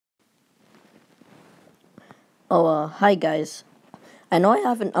Hi guys. I know I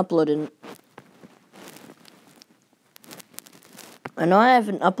haven't uploaded. I know I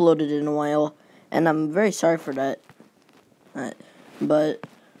haven't uploaded in a while, and I'm very sorry for that. But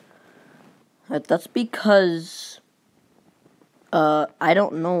that's because I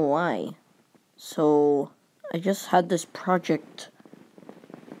don't know why. So I just had this project,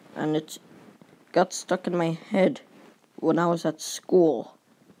 and it got stuck in my head when I was at school.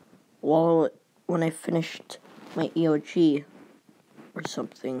 When I finished my EOG or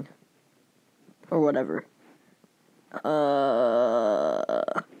something or whatever.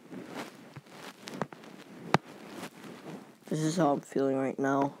 This is how I'm feeling right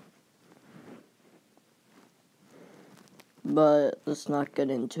now. But let's not get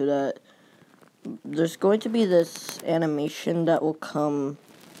into that. There's going to be this animation that will come,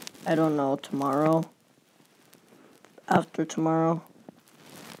 I don't know, tomorrow. After tomorrow.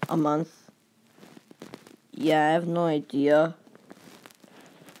 A month. Yeah, I have no idea.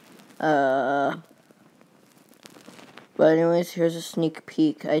 But anyways, here's a sneak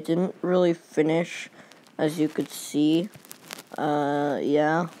peek. I didn't really finish, as you could see.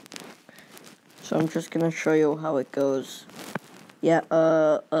 Yeah. So I'm just gonna show you how it goes. Yeah,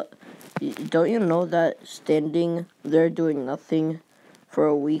 don't you know that standing there doing nothing for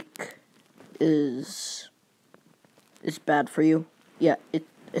a week is bad for you? Yeah,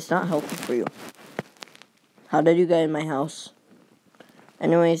 it's not healthy for you. How did you get in my house?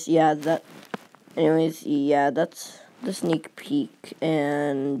 Anyways, yeah, that's the sneak peek,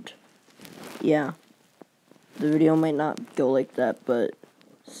 and yeah, the video might not go like that, but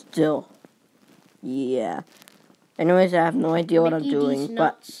still, yeah. Anyways, I have no idea what I'm doing,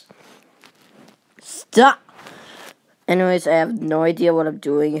 but stop! Anyways, I have no idea what I'm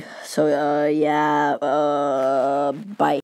doing, so, yeah, bye.